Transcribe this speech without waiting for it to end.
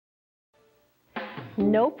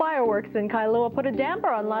No fireworks in Kailua put a damper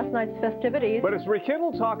on last night's festivities. But it's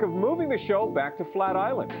rekindled talk of moving the show back to Flat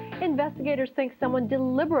Island. Investigators think someone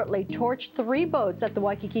deliberately torched 3 boats at the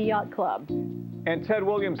Waikiki Yacht Club. And Ted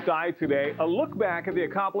Williams died today. A look back at the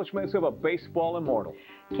accomplishments of a baseball immortal.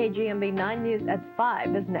 KGMB 9 News at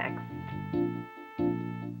 5 is next.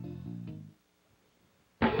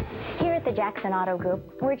 Here at the Jackson Auto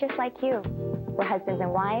Group, we're just like you. We're husbands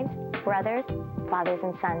and wives, brothers, fathers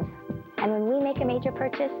and sons. And when we make a major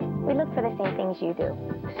purchase, we look for the same things you do.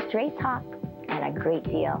 Straight talk and a great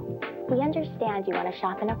deal. We understand you want to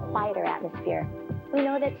shop in a quieter atmosphere. We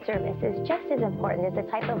know that service is just as important as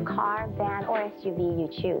the type of car, van, or SUV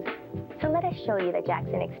you choose. So let us show you the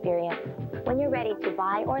Jackson experience. When you're ready to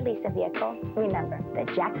buy or lease a vehicle, remember the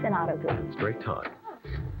Jackson Auto Group. Straight talk,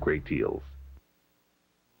 great deals.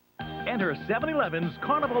 Enter 7-Eleven's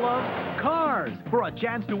Carnival of Cars for a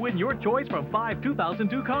chance to win your choice from 5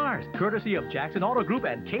 2002 cars, courtesy of Jackson Auto Group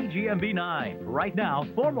and KGMB 9. Right now,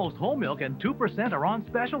 Foremost whole milk and 2% are on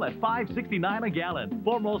special at $5.69 a gallon.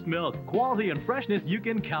 Foremost milk, quality and freshness you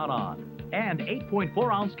can count on. And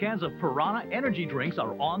 8.4-ounce cans of Piranha energy drinks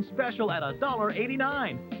are on special at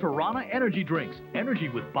 $1.89. Piranha energy drinks, energy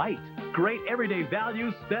with bite. Great everyday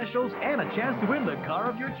values, specials, and a chance to win the car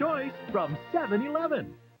of your choice from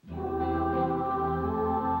 7-Eleven.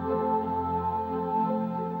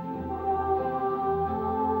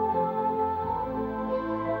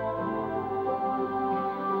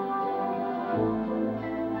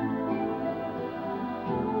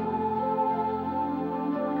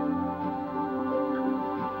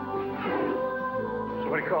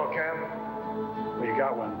 What do you call it, Cam? Well, you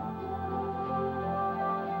got one.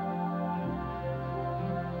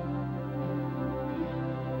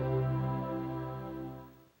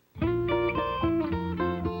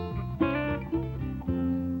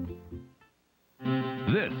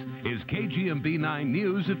 This is KGMB 9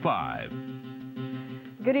 News at 5.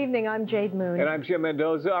 Good evening, I'm Jade Moon. And I'm Jim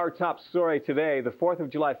Mendoza. Our top story today, the 4th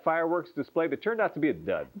of July fireworks display that turned out to be a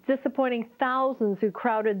dud. Disappointing thousands who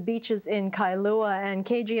crowded beaches in Kailua, and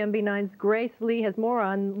KGMB 9's Grace Lee has more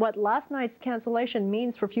on what last night's cancellation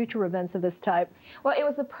means for future events of this type. Well, it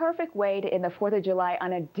was the perfect way to end the 4th of July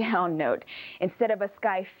on a down note. Instead of a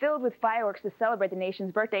sky filled with fireworks to celebrate the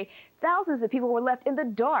nation's birthday, thousands of people were left in the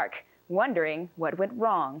dark, wondering what went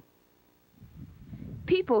wrong.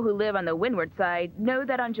 People who live on the windward side know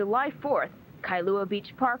that on July 4th, Kailua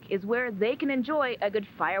Beach Park is where they can enjoy a good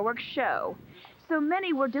fireworks show. So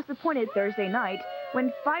many were disappointed Thursday night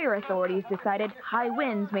when fire authorities decided high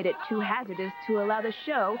winds made it too hazardous to allow the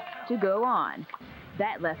show to go on.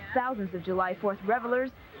 That left thousands of July 4th revelers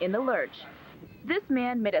in the lurch. This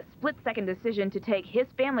man made a split-second decision to take his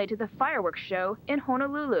family to the fireworks show in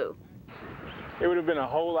Honolulu. It would have been a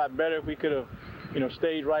whole lot better if we could have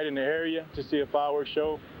stayed right in the area to see a fireworks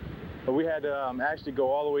show. But we had to actually go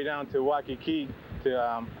all the way down to Waikiki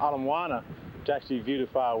to Ala Moana to actually view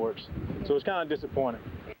the fireworks. So it's kind of disappointing.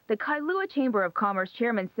 The Kailua Chamber of Commerce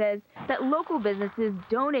chairman says that local businesses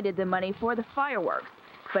donated the money for the fireworks,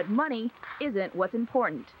 but money isn't what's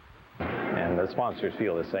important. And the sponsors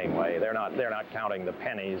feel the same way. They're not counting the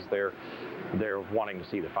pennies. They're wanting to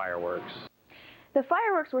see the fireworks. The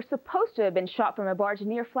fireworks were supposed to have been shot from a barge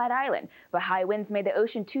near Flat Island, but high winds made the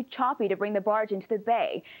ocean too choppy to bring the barge into the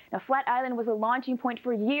bay. Now, Flat Island was a launching point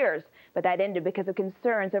for years, but that ended because of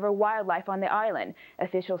concerns over wildlife on the island.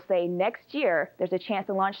 Officials say next year there's a chance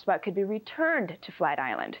the launch spot could be returned to Flat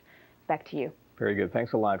Island. Back to you. Very good.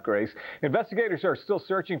 Thanks a lot, Grace. Investigators are still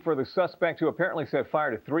searching for the suspect who apparently set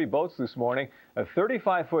fire to 3 boats this morning. A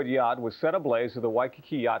 35-foot yacht was set ablaze at the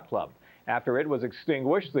Waikiki Yacht Club. After it was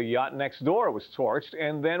extinguished, the yacht next door was torched,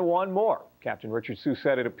 and then one more. Captain Richard Sue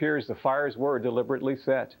said it appears the fires were deliberately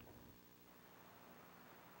set.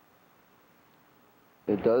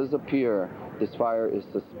 It does appear this fire is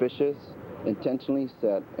suspicious, intentionally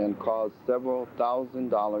set, and caused several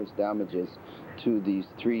 $1,000s damages to these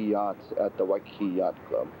 3 yachts at the Waikiki Yacht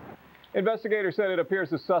Club. Investigators said it appears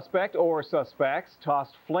the suspect or suspects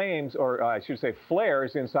tossed flames, or I should say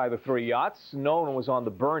flares, inside the 3 yachts. No one was on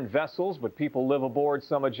the burned vessels, but people live aboard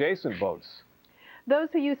some adjacent boats. Those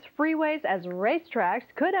who use freeways as racetracks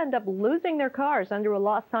could end up losing their cars under a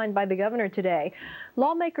law signed by the governor today.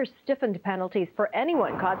 Lawmakers stiffened penalties for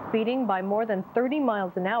anyone caught speeding by more than 30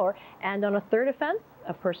 miles an hour, and on a third offense,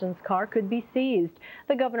 a person's car could be seized.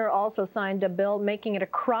 The governor also signed a bill making it a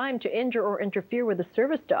crime to injure or interfere with a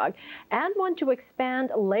service dog, and one to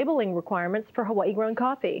expand labeling requirements for Hawaii-grown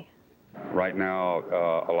coffee. Right now,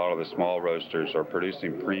 a lot of the small roasters are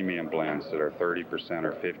producing premium blends that are 30%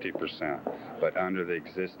 or 50%, but under the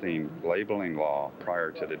existing labeling law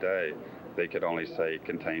prior to today, they could only say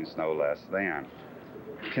contains no less than.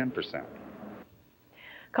 10%.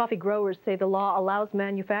 Coffee growers say the law allows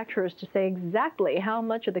manufacturers to say exactly how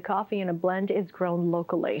much of the coffee in a blend is grown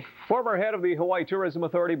locally. Former head of the Hawaii Tourism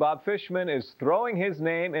Authority, Bob Fishman, is throwing his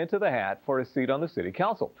name into the hat for a seat on the city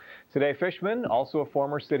council. Today, Fishman, also a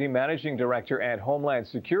former city managing director and Homeland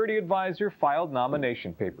Security advisor, filed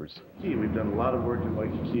nomination papers. We've done a lot of work in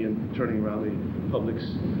Waikiki in turning around the public's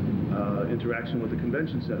interaction with the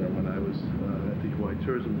convention center when I was at the Hawaii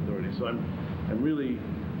Tourism Authority. So I'm really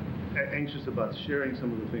anxious about sharing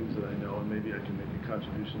some of the things that I know, and maybe I can make a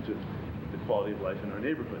contribution to the quality of life in our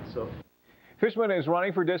neighborhood. So, Fishman is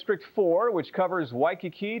running for District 4, which covers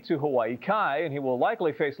Waikiki to Hawaii Kai, and he will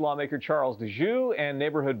likely face lawmaker Charles DeJoux and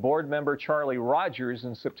neighborhood board member Charlie Rogers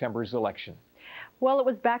in September's election. Well, it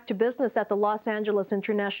was back to business at the Los Angeles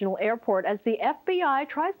International Airport as the FBI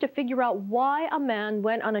tries to figure out why a man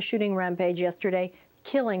went on a shooting rampage yesterday,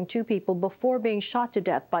 killing 2 people before being shot to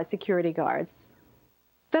death by security guards.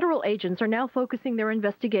 Federal agents are now focusing their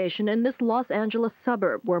investigation in this Los Angeles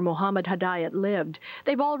suburb where Mohammed Hidayat lived.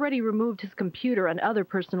 They've already removed his computer and other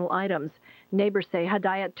personal items. Neighbors say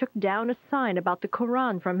Hidayat took down a sign about the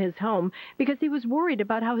Quran from his home because he was worried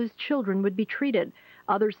about how his children would be treated.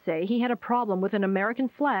 Others say he had a problem with an American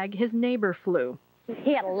flag his neighbor flew.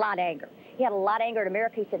 He had a lot of anger. He had a lot of anger in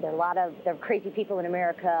America. He said there are crazy people in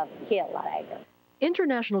America. He had a lot of anger.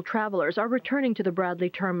 International travelers are returning to the Bradley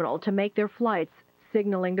terminal to make their flights,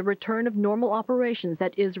 signaling the return of normal operations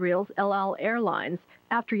at Israel's El Al Airlines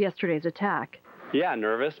after yesterday's attack. Yeah,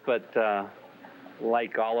 nervous, but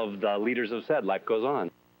like all of the leaders have said, life goes on.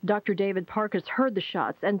 Dr. David Parkus heard the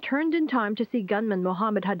shots and turned in time to see gunman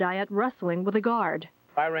Mohammed Hidayat wrestling with a guard.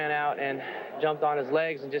 I ran out and jumped on his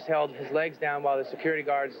legs and just held his legs down while the security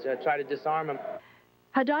guards tried to disarm him.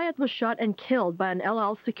 Hidayat was shot and killed by an El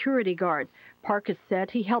Al security guard. Parkus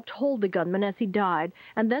said he helped hold the gunman as he died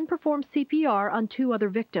and then performed CPR on 2 other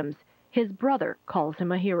victims. His brother calls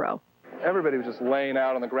him a hero. Everybody was just laying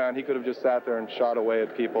out on the ground. He could have just sat there and shot away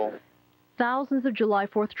at people. Thousands of July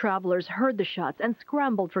 4th travelers heard the shots and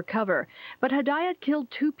scrambled for cover. But Hidayat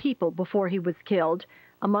killed 2 people before he was killed.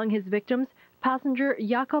 Among his victims, passenger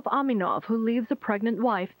Yakov Aminov, who leaves a pregnant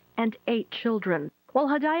wife and 8 children. While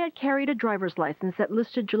Hidayat carried a driver's license that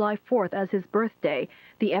listed July 4th as his birthday,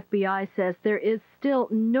 the FBI says there is still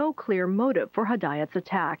no clear motive for Hidayat's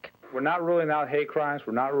attack. We're not ruling out hate crimes,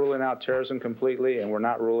 we're not ruling out terrorism completely, and we're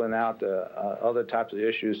not ruling out other types of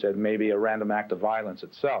issues that may be a random act of violence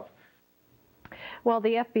itself. Well,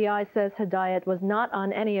 the FBI says Hidayat was not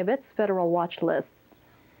on any of its federal watch lists.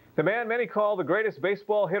 The man many call the greatest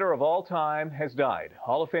baseball hitter of all time has died.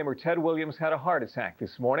 Hall of Famer Ted Williams had a heart attack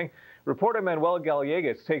this morning. Reporter Manuel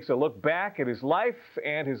Gallegas takes a look back at his life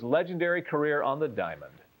and his legendary career on the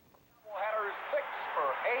diamond. Headers 6 for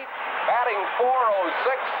 8, batting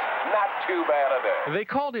 .406, not too bad a day. They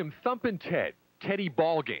called him Thumpin' Ted, Teddy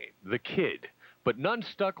Ballgame, the Kid. But none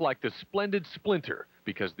stuck like the splendid Splinter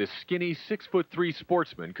because this skinny 6'3"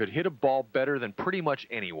 sportsman could hit a ball better than pretty much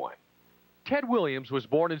anyone. Ted Williams was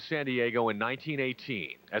born in San Diego in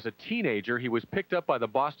 1918. As a teenager, he was picked up by the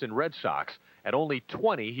Boston Red Sox. At only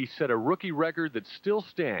 20, he set a rookie record that still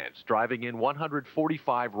stands, driving in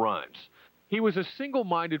 145 runs. He was a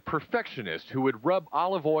single-minded perfectionist who would rub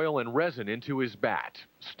olive oil and resin into his bat.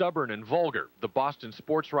 Stubborn and vulgar, the Boston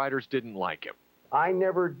sports writers didn't like him. I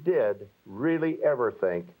never did really ever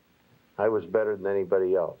think I was better than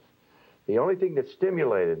anybody else. The only thing that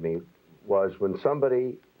stimulated me was when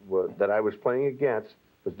somebody that I was playing against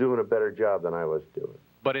was doing a better job than I was doing.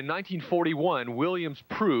 But in 1941, Williams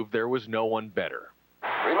proved there was no one better.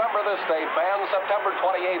 Remember this date, fans, September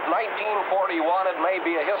 28, 1941. It may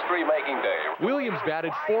be a history-making day. Williams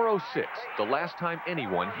batted .406, the last time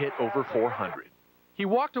anyone hit over 400. He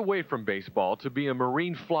walked away from baseball to be a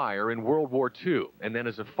Marine flyer in World War II, and then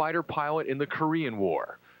as a fighter pilot in the Korean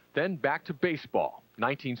War. Then back to baseball.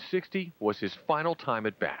 1960 was his final time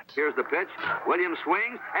at bat. Here's the pitch. Williams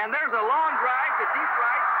swings, and there's a long drive to deep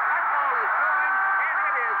right. That ball is going, and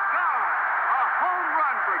it is gone. A home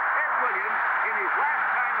run for Ted Williams in his last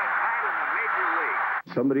time at bat in the Major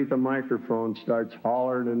League. Somebody at the microphone starts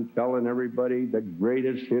hollering and telling everybody the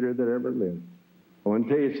greatest hitter that ever lived. I want to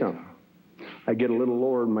tell you something. I get a little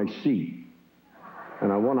lower in my seat,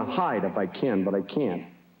 and I want to hide if I can, but I can't,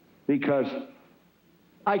 because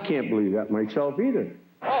I can't believe that myself either.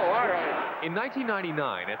 Oh, all right. In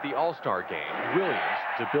 1999, at the All-Star Game, Williams,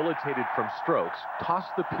 debilitated from strokes,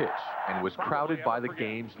 tossed the pitch and was crowded by the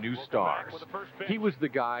game's new stars. He was the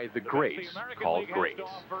guy the greats called great.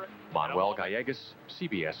 Manuel Gallegas,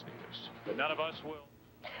 CBS News. But none of us will.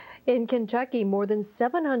 In Kentucky, more than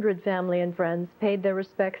 700 family and friends paid their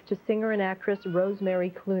respects to singer and actress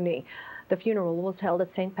Rosemary Clooney. The funeral was held at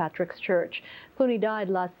St. Patrick's Church. Clooney died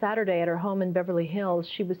last Saturday at her home in Beverly Hills.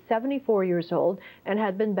 She was 74 years old and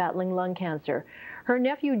had been battling lung cancer. Her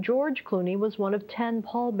nephew, George Clooney, was one of 10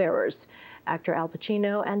 pallbearers. Actor Al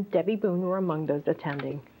Pacino and Debbie Boone were among those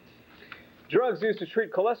attending. Drugs used to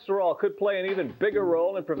treat cholesterol could play an even bigger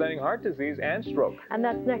role in preventing heart disease and stroke. And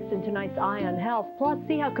that's next in tonight's Eye on Health. Plus,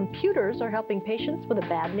 see how computers are helping patients with a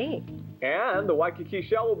bad knee. And the Waikiki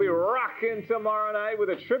Shell will be rocking tomorrow night with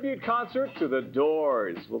a tribute concert to the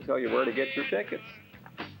Doors. We'll tell you where to get your tickets.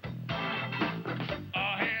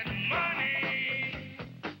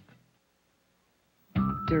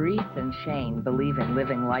 Doris and Shane believe in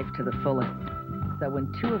living life to the fullest. So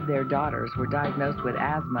when 2 of their daughters were diagnosed with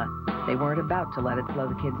asthma, they weren't about to let it slow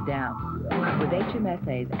the kids down. With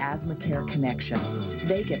HMSA's Asthma Care Connection,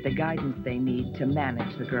 they get the guidance they need to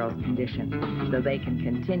manage the girls' condition so they can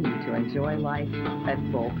continue to enjoy life at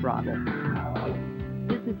full throttle.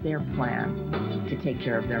 This is their plan to take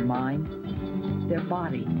care of their mind, their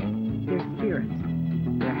body, their spirit,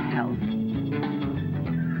 their health.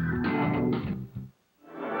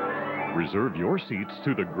 Reserve your seats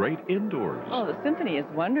to the great indoors. Oh, the symphony is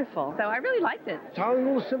wonderful. So I really liked it.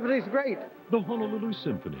 Honolulu Symphony is great. The Honolulu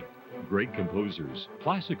Symphony. Great composers,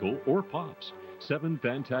 classical or pops. 7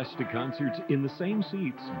 fantastic concerts in the same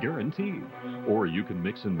seats, guaranteed. Or you can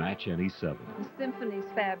mix and match any 7. The symphony's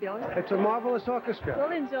fabulous. It's a marvelous orchestra.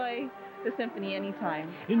 We'll enjoy the symphony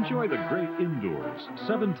anytime. Enjoy the great indoors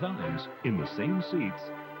 7 times in the same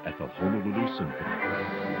seats at the Honolulu Symphony.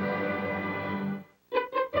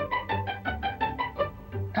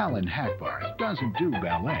 Alan Hackbarth doesn't do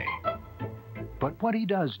ballet. But what he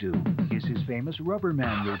does do is his famous rubber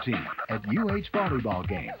man routine at UH volleyball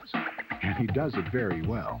games. And he does it very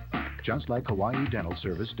well. Just like Hawaii Dental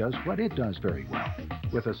Service does what it does very well.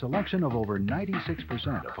 With a selection of over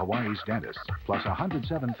 96% of Hawaii's dentists, plus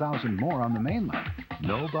 107,000 more on the mainland,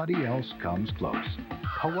 nobody else comes close.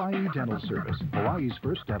 Hawaii Dental Service, Hawaii's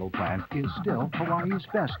first dental plan, is still Hawaii's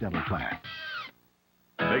best dental plan.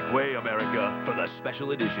 Make way, America, for the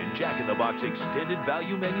special edition Jack in the Box Extended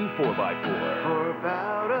Value Menu 4x4.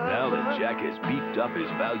 Now that Jack has beefed up his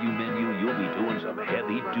value menu, you'll be doing some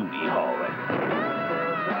heavy-duty hauling.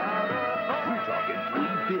 We're talking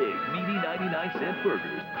 3 big, meaty 99-cent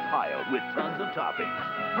burgers piled with tons of toppings.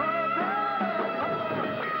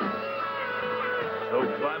 So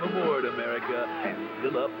climb aboard, America, and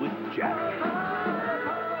fill up with Jack.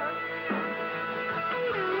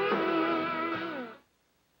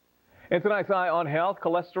 In tonight's Eye on Health,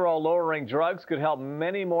 cholesterol-lowering drugs could help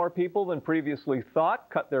many more people than previously thought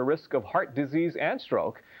cut their risk of heart disease and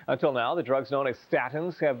stroke. Until now, the drugs known as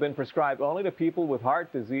statins have been prescribed only to people with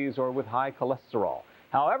heart disease or with high cholesterol.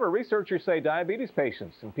 However, researchers say diabetes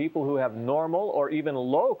patients and people who have normal or even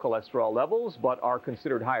low cholesterol levels but are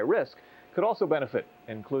considered high risk could also benefit,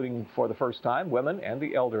 including, for the first time, women and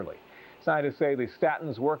the elderly. Scientists say the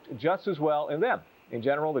statins worked just as well in them. In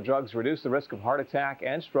general, the drugs reduce the risk of heart attack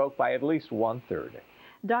and stroke by at least 1/3.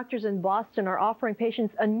 Doctors in Boston are offering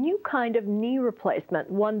patients a new kind of knee replacement,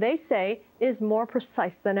 one they say is more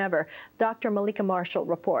precise than ever. Dr. Malika Marshall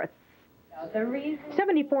reports.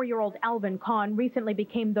 74-year-old Alvin Kahn recently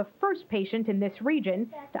became the first patient in this region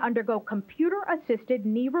to undergo computer-assisted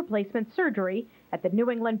knee replacement surgery at the New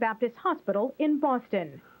England Baptist Hospital in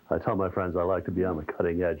Boston. I tell my friends I like to be on the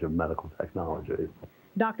cutting edge of medical technology.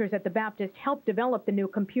 Doctors at the Baptist helped develop the new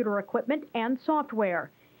computer equipment and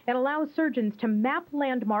software. It allows surgeons to map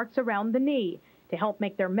landmarks around the knee to help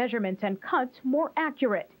make their measurements and cuts more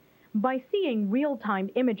accurate. By seeing real-time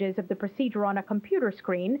images of the procedure on a computer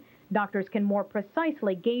screen, doctors can more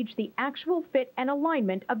precisely gauge the actual fit and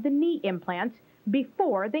alignment of the knee implants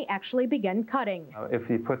before they actually begin cutting. If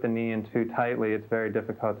you put the knee in too tightly, it's very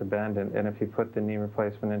difficult to bend, and if you put the knee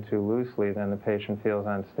replacement in too loosely, then the patient feels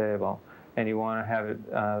unstable. And you want to have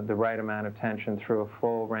it, the right amount of tension through a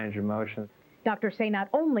full range of motion. Doctors say not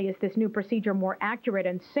only is this new procedure more accurate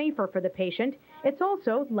and safer for the patient, it's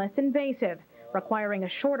also less invasive, requiring a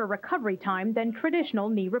shorter recovery time than traditional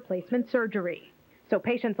knee replacement surgery. So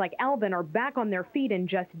patients like Alvin are back on their feet in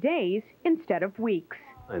just days instead of weeks.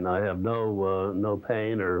 And I have no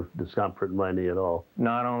pain or discomfort in my knee at all.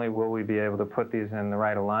 Not only will we be able to put these in the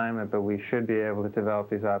right alignment, but we should be able to develop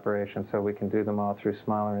these operations so we can do them all through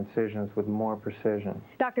smaller incisions with more precision.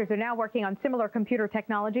 Doctors are now working on similar computer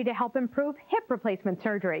technology to help improve hip replacement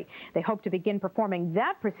surgery. They hope to begin performing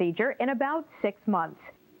that procedure in about 6 months.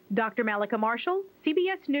 Dr. Malika Marshall,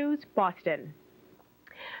 CBS News, Boston.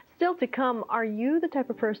 Still to come, are you the type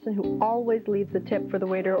of person who always leaves a tip for the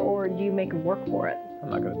waiter, or do you make him work for it? I'm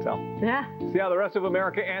not going to tell. Yeah. See how the rest of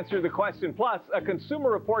America answered the question. Plus, a Consumer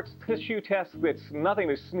Reports tissue test that's nothing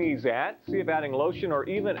to sneeze at. See if adding lotion or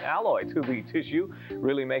even alloy to the tissue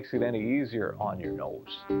really makes it any easier on your nose.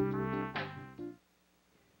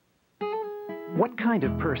 What kind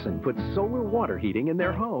of person puts solar water heating in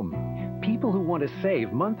their home? People who want to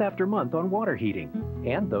save month after month on water heating,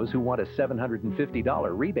 and those who want a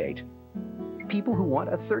 $750 rebate. People who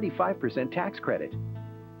want a 35% tax credit,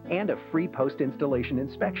 and a free post-installation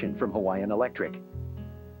inspection from Hawaiian Electric.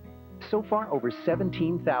 So far, over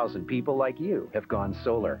 17,000 people like you have gone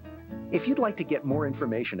solar. If you'd like to get more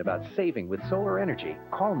information about saving with solar energy,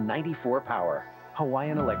 call 94 Power.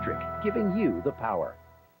 Hawaiian Electric, giving you the power.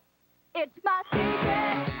 It's my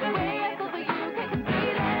secret, the way I go for you, can feel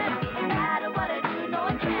it. No matter what I do, no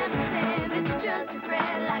one can pretend. It's just a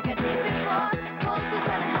friend like I did before. Close to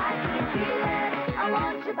the light, you can feel it. I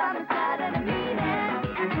want you by my side and I mean it.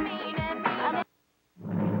 And I mean it, mean it.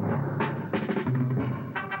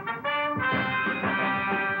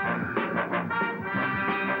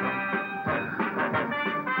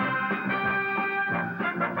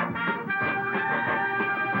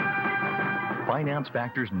 Finance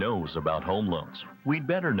Factors knows about home loans. We'd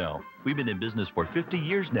better know. We've been in business for 50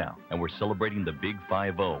 years now, and we're celebrating the Big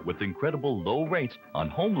 5-0 with incredible low rates on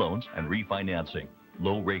home loans and refinancing.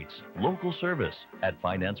 Low rates, local service at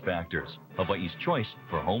Finance Factors, Hawaii's choice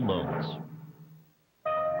for home loans.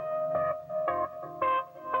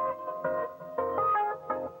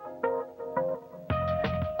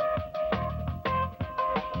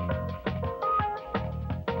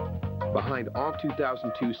 Behind all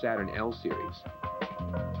 2002 Saturn L Series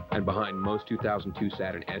and behind most 2002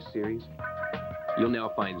 Saturn S Series, you'll now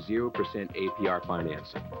find 0% APR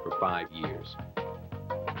financing for 5 years.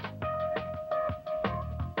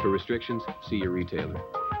 For restrictions, see your retailer.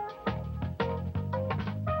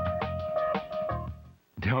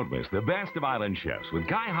 Don't miss the best of Island Chefs with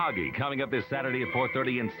Guy Hoggy coming up this Saturday at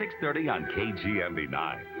 4:30 and 6:30 on KGMB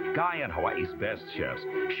 9. Guy and Hawaii's best chefs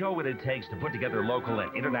show what it takes to put together local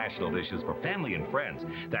and international dishes for family and friends.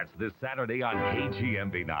 That's this Saturday on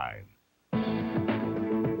KGMB 9.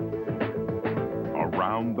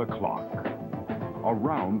 Around the clock,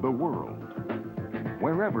 around the world,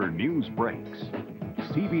 wherever news breaks,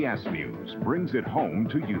 CBS News brings it home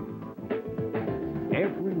to you.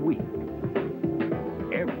 Every week,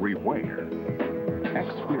 everywhere.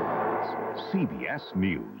 Experience CBS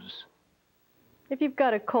News. If you've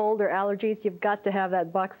got a cold or allergies, you've got to have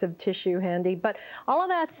that box of tissue handy. But all of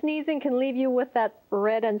that sneezing can leave you with that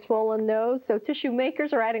red and swollen nose. So tissue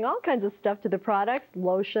makers are adding all kinds of stuff to the products: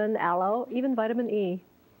 lotion, aloe, even vitamin E.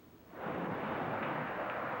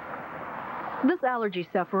 This allergy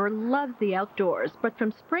sufferer loves the outdoors, but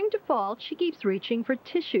from spring to fall, she keeps reaching for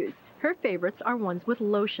tissues. Her favorites are ones with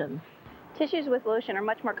lotion. Tissues with lotion are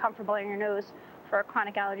much more comfortable in your nose for a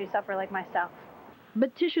chronic allergy sufferer like myself.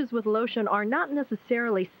 But tissues with lotion are not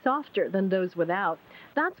necessarily softer than those without.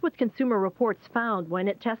 That's what Consumer Reports found when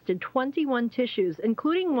it tested 21 tissues,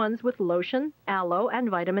 including ones with lotion, aloe, and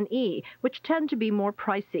vitamin E, which tend to be more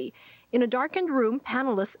pricey. In a darkened room,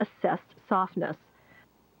 panelists assessed softness.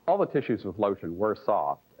 All the tissues with lotion were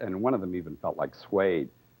soft, and one of them even felt like suede.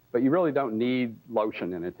 But you really don't need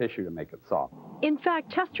lotion in a tissue to make it soft. In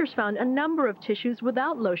fact, testers found a number of tissues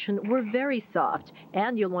without lotion were very soft,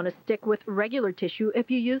 and you'll want to stick with regular tissue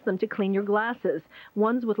if you use them to clean your glasses.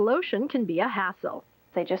 Ones with lotion can be a hassle.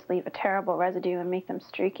 They just leave a terrible residue and make them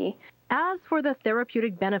streaky. As for the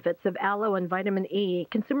therapeutic benefits of aloe and vitamin E,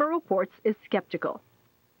 Consumer Reports is skeptical.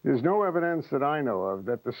 There's no evidence that I know of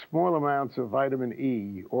that the small amounts of vitamin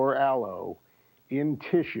E or aloe in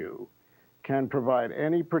tissue can provide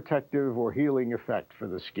any protective or healing effect for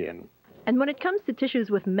the skin. And when it comes to tissues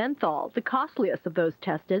with menthol, the costliest of those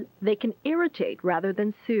tested, they can irritate rather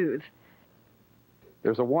than soothe.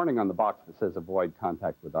 There's a warning on the box that says avoid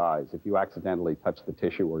contact with eyes. If you accidentally touch the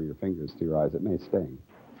tissue or your fingers to your eyes, it may sting.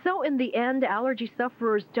 So in the end, allergy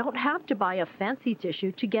sufferers don't have to buy a fancy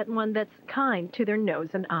tissue to get one that's kind to their nose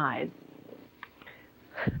and eyes.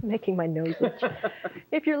 Making my nose itch.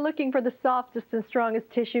 If you're looking for the softest and strongest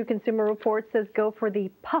tissue, Consumer Reports says go for the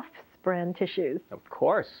Puffs brand tissues. Of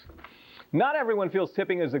course. Not everyone feels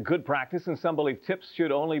tipping is a good practice, and some believe tips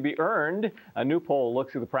should only be earned. A new poll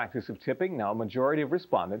looks at the practice of tipping. Now, a majority of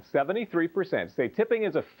respondents, 73%, say tipping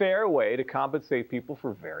is a fair way to compensate people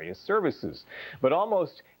for various services. But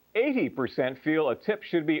almost 80% feel a tip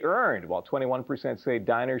should be earned, while 21% say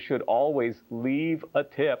diners should always leave a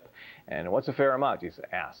tip. And what's a fair amount, you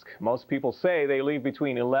ask? Most people say they leave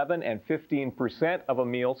between 11 and 15% of a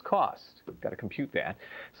meal's cost. Got to compute that.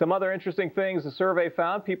 Some other interesting things the survey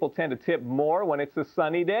found: people tend to tip more when it's a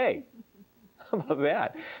sunny day. How about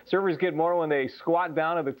that? Surfers get more when they squat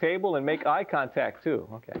down at the table and make eye contact, too.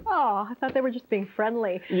 Okay. Oh, I thought they were just being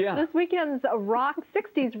friendly. Yeah. This weekend's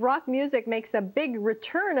 60s rock music makes a big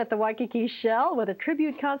return at the Waikiki Shell with a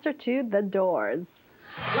tribute concert to The Doors.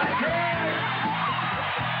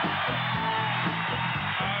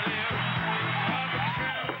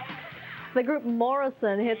 The group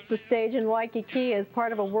Morrison hits the stage in Waikiki as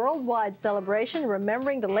part of a worldwide celebration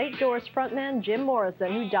remembering the late Doors frontman Jim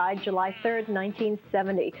Morrison, who died July 3rd,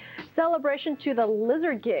 1970. Celebration to the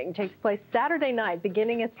Lizard King takes place Saturday night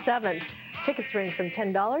beginning at 7. Tickets range from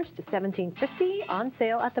 $10 to $17.50, on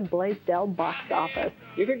sale at the Blaisdell box office.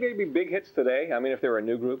 Do you think they'd be big hits today? I mean, if they were a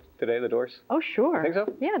new group today, The Doors? Oh, sure. Think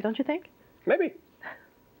so? Yeah, don't you think? Maybe.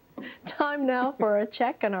 Time now for a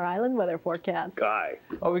check on our island weather forecast. Guy.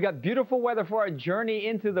 Oh, we got beautiful weather for our journey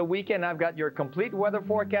into the weekend. I've got your complete weather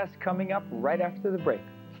forecast coming up right after the break.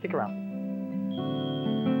 Stick around.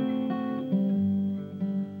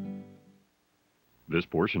 This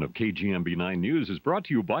portion of KGMB 9 News is brought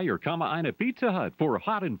to you by your Kama'aina Pizza Hut. For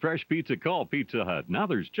hot and fresh pizza, call Pizza Hut. Now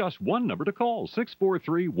there's just one number to call,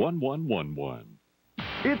 643-1111.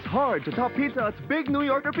 It's hard to top Pizza Hut's big New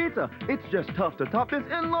Yorker pizza. It's just tough to top this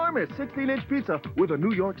enormous 16-inch pizza with a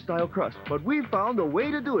New York-style crust. But we've found a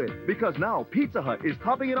way to do it, because now Pizza Hut is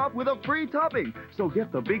topping it off with a free topping. So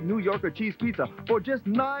get the big New Yorker cheese pizza for just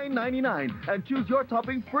 $9.99 and choose your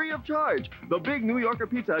topping free of charge. The big New Yorker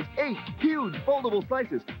pizza has 8 huge foldable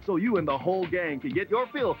slices, so you and the whole gang can get your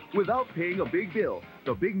fill without paying a big bill.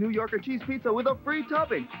 The big New Yorker cheese pizza with a free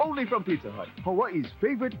topping, only from Pizza Hut, Hawaii's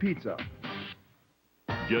favorite pizza.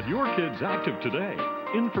 Get your kids active today.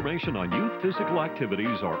 Information on youth physical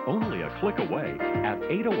activities are only a click away at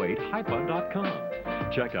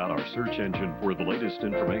 808hypa.com. Check out our search engine for the latest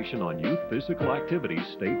information on youth physical activities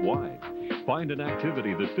statewide. Find an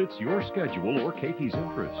activity that fits your schedule or Keiki's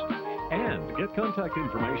interest. And get contact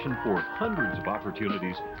information for hundreds of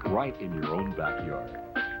opportunities right in your own backyard.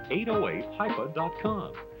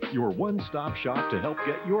 808hypa.com, your one-stop shop to help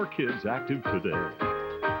get your kids active today.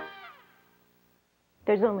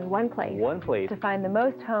 There's only one place to find the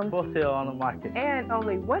most homes for sale on the market, and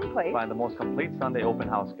only one place find the most complete Sunday open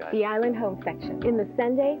house guide. The Island Home section in the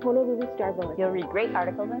Sunday Honolulu Star Bulletin. You'll read great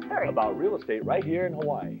articles and stories about real estate right here in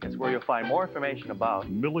Hawaii. It's where you'll find more information about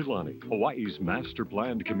Mililani, Hawaii's master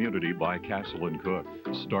planned community by Castle and Cook.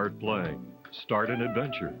 Start playing, start an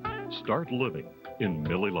adventure, start living in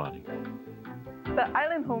Mililani. The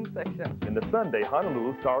Island Home section in the Sunday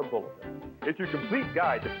Honolulu Star Bulletin. It's your complete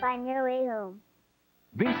guide to find your way home.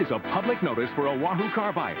 This is a public notice for Oahu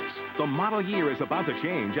car buyers. The model year is about to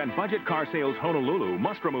change, and Budget Car Sales Honolulu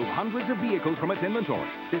must remove hundreds of vehicles from its inventory.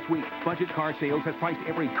 This week, Budget Car Sales has priced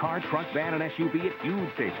every car, truck, van, and SUV at huge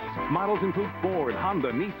savings. Models include Ford,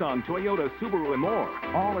 Honda, Nissan, Toyota, Subaru, and more.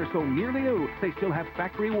 All are so nearly new, they still have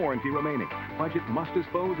factory warranty remaining. Budget must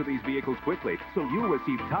dispose of these vehicles quickly, so you'll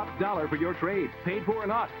receive top dollar for your trade, paid for or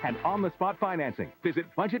not, and on-the-spot financing.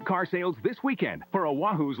 Visit Budget Car Sales this weekend for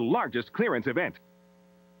Oahu's largest clearance event.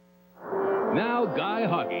 Now, Guy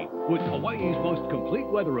Hoggy with Hawaii's most complete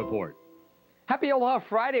weather report. Happy Aloha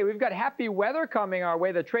Friday. We've got happy weather coming our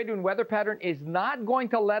way. The trade wind weather pattern is not going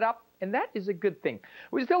to let up, and that is a good thing.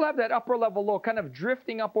 We still have that upper level low kind of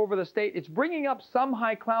drifting up over the state. It's bringing up some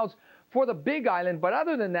high clouds for the Big Island, but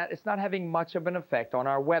other than that, it's not having much of an effect on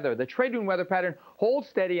our weather. The trade wind weather pattern holds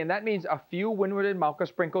steady, and that means a few windward and Mauka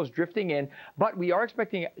sprinkles drifting in, but we are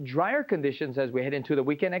expecting drier conditions as we head into the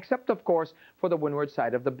weekend, except, of course, for the windward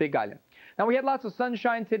side of the Big Island. Now, we had lots of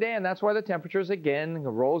sunshine today, and that's why the temperatures, again,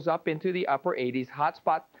 rose up into the upper 80s. Hot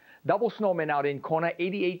spot. Double snowmen out in Kona,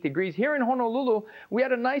 88 degrees. Here in Honolulu, we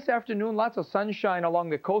had a nice afternoon, lots of sunshine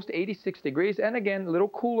along the coast, 86 degrees. And again, a little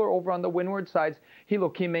cooler over on the windward sides. Hilo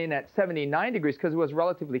came in at 79 degrees because it was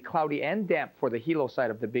relatively cloudy and damp for the Hilo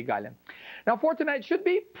side of the Big Island. Now for tonight, should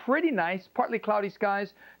be pretty nice, partly cloudy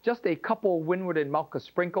skies, just a couple windward and Mauka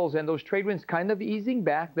sprinkles, and those trade winds kind of easing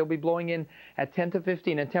back. They'll be blowing in at 10 to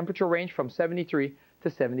 15, and temperature range from 73 to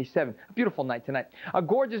 77. A beautiful night tonight. A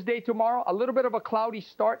gorgeous day tomorrow. A little bit of a cloudy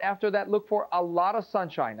start after that. Look for a lot of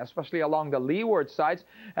sunshine, especially along the leeward sides.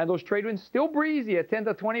 And those trade winds still breezy at 10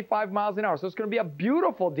 to 25 miles an hour. So it's going to be a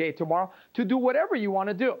beautiful day tomorrow to do whatever you want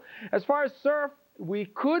to do. As far as surf, we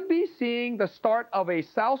could be seeing the start of a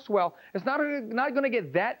south swell. It's not going to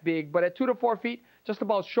get that big, but at 2 to 4 feet, just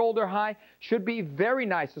about shoulder high, should be very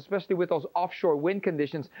nice, especially with those offshore wind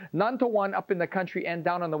conditions. None to one up in the country and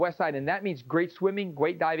down on the west side, and that means great swimming,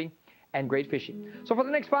 great diving, and great fishing. So for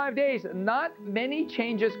the next 5 days, not many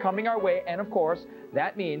changes coming our way, and of course,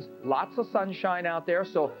 that means lots of sunshine out there.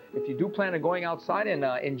 So if you do plan on going outside and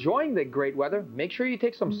enjoying the great weather, make sure you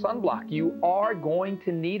take some sunblock. You are going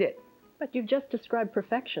to need it. But you've just described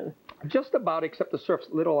perfection. Just about, except the surf's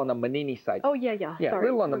little on the Manini side. Oh, yeah. Yeah, Sorry,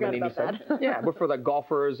 little on the forgot Manini about side. that. Yeah, but for the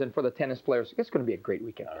golfers and for the tennis players, it's going to be a great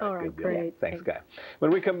weekend. All right, good deal. great. Thanks, Guy.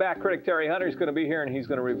 When we come back, critic Terry Hunter is going to be here, and he's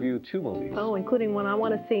going to review 2 movies. Oh, including one I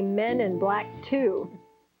want to see, Men in Black 2.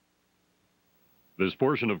 This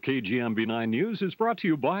portion of KGMB 9 News is brought to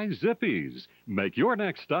you by Zippy's. Make your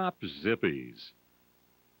next stop Zippy's.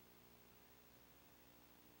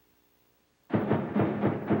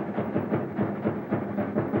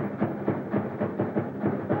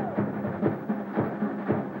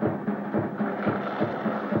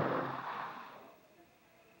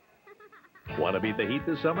 Want to beat the heat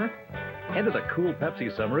this summer? Enter the cool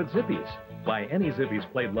Pepsi summer at Zippy's. Buy any Zippy's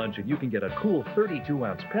plate lunch and you can get a cool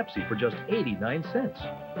 32-ounce Pepsi for just 89 cents.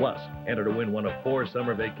 Plus, enter to win one of 4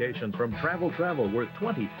 summer vacations from Travel worth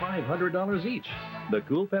 $2,500 each. The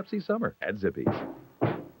cool Pepsi summer at Zippy's.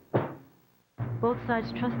 Both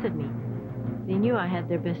sides trusted me. They knew I had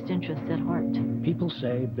their best interests at heart. People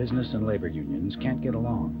say business and labor unions can't get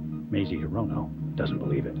along. Maisie Hirono doesn't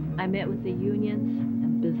believe it. I met with the unions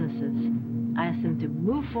and businesses. I asked them to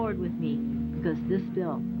move forward with me because this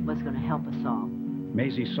bill was going to help us all.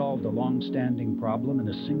 Maisie solved a long-standing problem in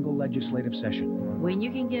a single legislative session. When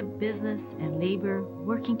you can get business and labor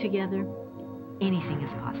working together, anything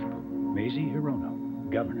is possible. Maisie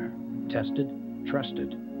Hirono, governor. Tested,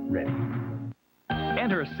 trusted, ready.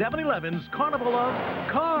 Enter 7-Eleven's Carnival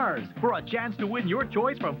of Cars for a chance to win your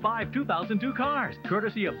choice from 5 2002 cars,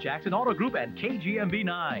 courtesy of Jackson Auto Group and KGMB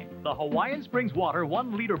 9. The Hawaiian Springs Water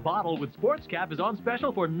 1-liter bottle with sports cap is on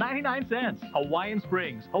special for 99 cents. Hawaiian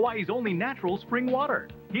Springs, Hawaii's only natural spring water.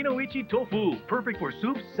 Hinoichi Tofu, perfect for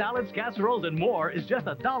soups, salads, casseroles, and more, is just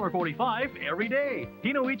 $1.45 every day.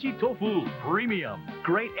 Hinoichi Tofu, premium.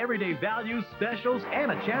 Great everyday values, specials,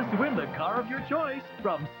 and a chance to win the car of your choice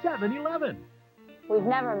from 7-Eleven. We've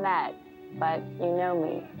never met, but you know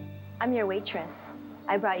me. I'm your waitress.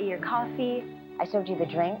 I brought you your coffee. I served you the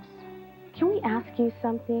drinks. Can we ask you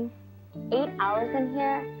something? 8 hours in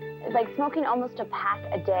here is like smoking almost a pack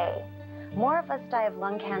a day. More of us die of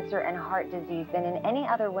lung cancer and heart disease than in any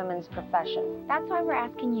other women's profession. That's why we're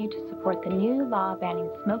asking you to support the new law banning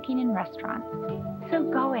smoking in restaurants. So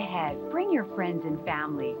go ahead, bring your friends and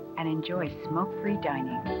family, and enjoy smoke-free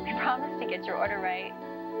dining. I promise to get your order right.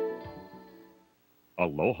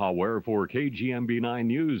 Aloha Wear for KGMB 9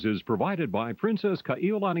 News is provided by Princess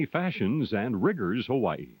Kaiolani Fashions and Riggers,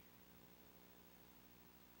 Hawaii.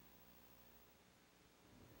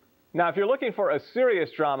 Now, if you're looking for a serious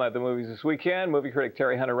drama at the movies this weekend, movie critic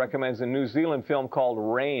Terry Hunter recommends a New Zealand film called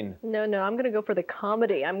Rain. No, I'm going to go for the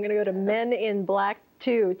comedy. I'm going to go to Men in Black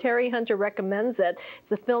 2. Terry Hunter recommends it.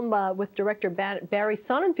 It's a film with director Barry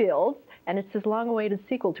Sonnenfeld, and it's his long-awaited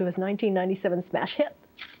sequel to his 1997 smash hit.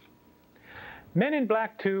 Men in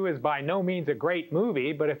Black 2 is by no means a great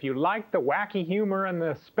movie, but if you like the wacky humor and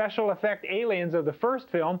the special effect aliens of the first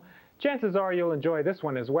film, chances are you'll enjoy this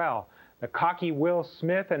one as well. The cocky Will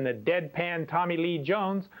Smith and the deadpan Tommy Lee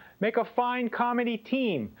Jones make a fine comedy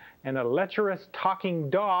team, and a lecherous talking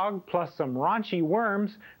dog plus some raunchy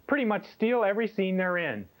worms pretty much steal every scene they're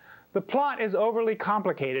in. The plot is overly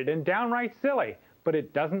complicated and downright silly, but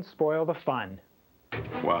it doesn't spoil the fun.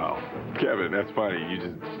 Wow, Kevin, that's funny.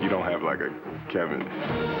 You don't have like a Kevin.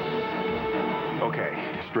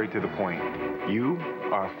 Okay, straight to the point. You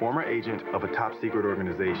are a former agent of a top secret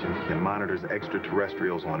organization that monitors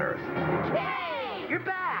extraterrestrials on Earth. Hey, you're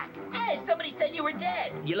back. Hey, somebody said you were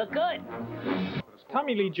dead. You look good.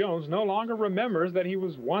 Tommy Lee Jones no longer remembers that he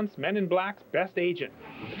was once Men in Black's best agent.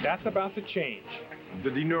 But that's about to change. The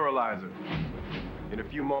deneuralizer. In a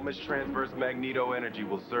few moments, transverse magneto energy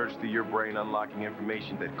will surge through your brain, unlocking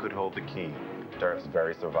information that could hold the key to Earth's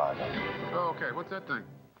very survival. Oh, okay, what's that thing?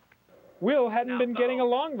 Will hadn't been getting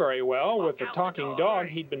along very well with the talking dog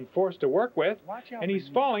he'd been forced to work with, and he's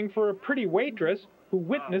falling for a pretty waitress who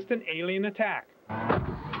witnessed an alien attack.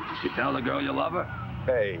 You tell the girl you love her?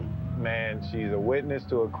 Hey, man, she's a witness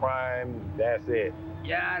to a crime, that's it.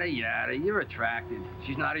 Yada, yada, you're attracted.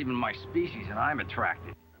 She's not even my species, and I'm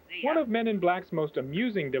attracted. One of Men in Black's most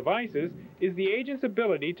amusing devices is the agent's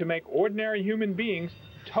ability to make ordinary human beings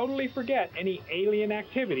totally forget any alien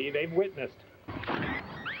activity they've witnessed.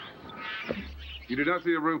 You did not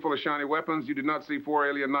see a room full of shiny weapons. You did not see 4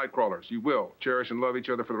 alien nightcrawlers. You will cherish and love each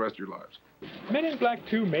other for the rest of your lives. Men in Black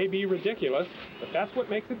 2 may be ridiculous, but that's what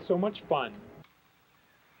makes it so much fun.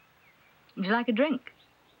 Would you like a drink?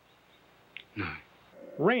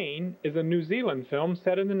 Rain is a New Zealand film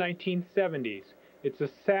set in the 1970s. It's a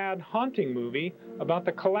sad, haunting movie about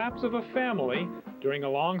the collapse of a family during a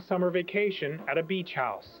long summer vacation at a beach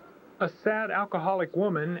house. A sad alcoholic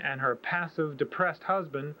woman and her passive, depressed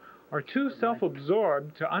husband are too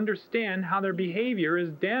self-absorbed to understand how their behavior is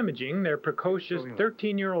damaging their precocious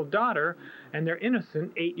 13-year-old daughter and their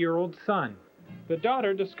innocent 8-year-old son. The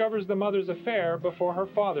daughter discovers the mother's affair before her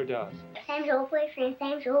father does. Sam's old boyfriend,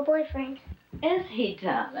 Sam's old boyfriend. Is he,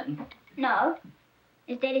 darling? No.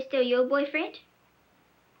 Is Daddy still your boyfriend?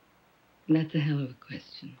 That's a hell of a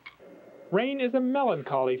question. Rain is a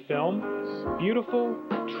melancholy film, beautiful,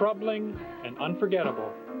 troubling, and unforgettable.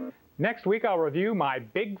 Next week I'll review My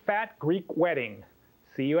Big Fat Greek Wedding.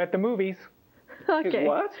 See you at the movies. Okay. His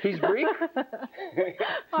what? He's Greek?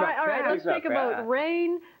 all right, let's think about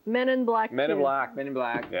Rain, Men in Black 2. Men in Black. Men in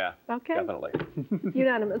Black. Yeah. Okay. Definitely.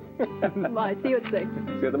 Unanimous. Bye. See you at 6. See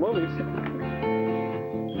you at the movies.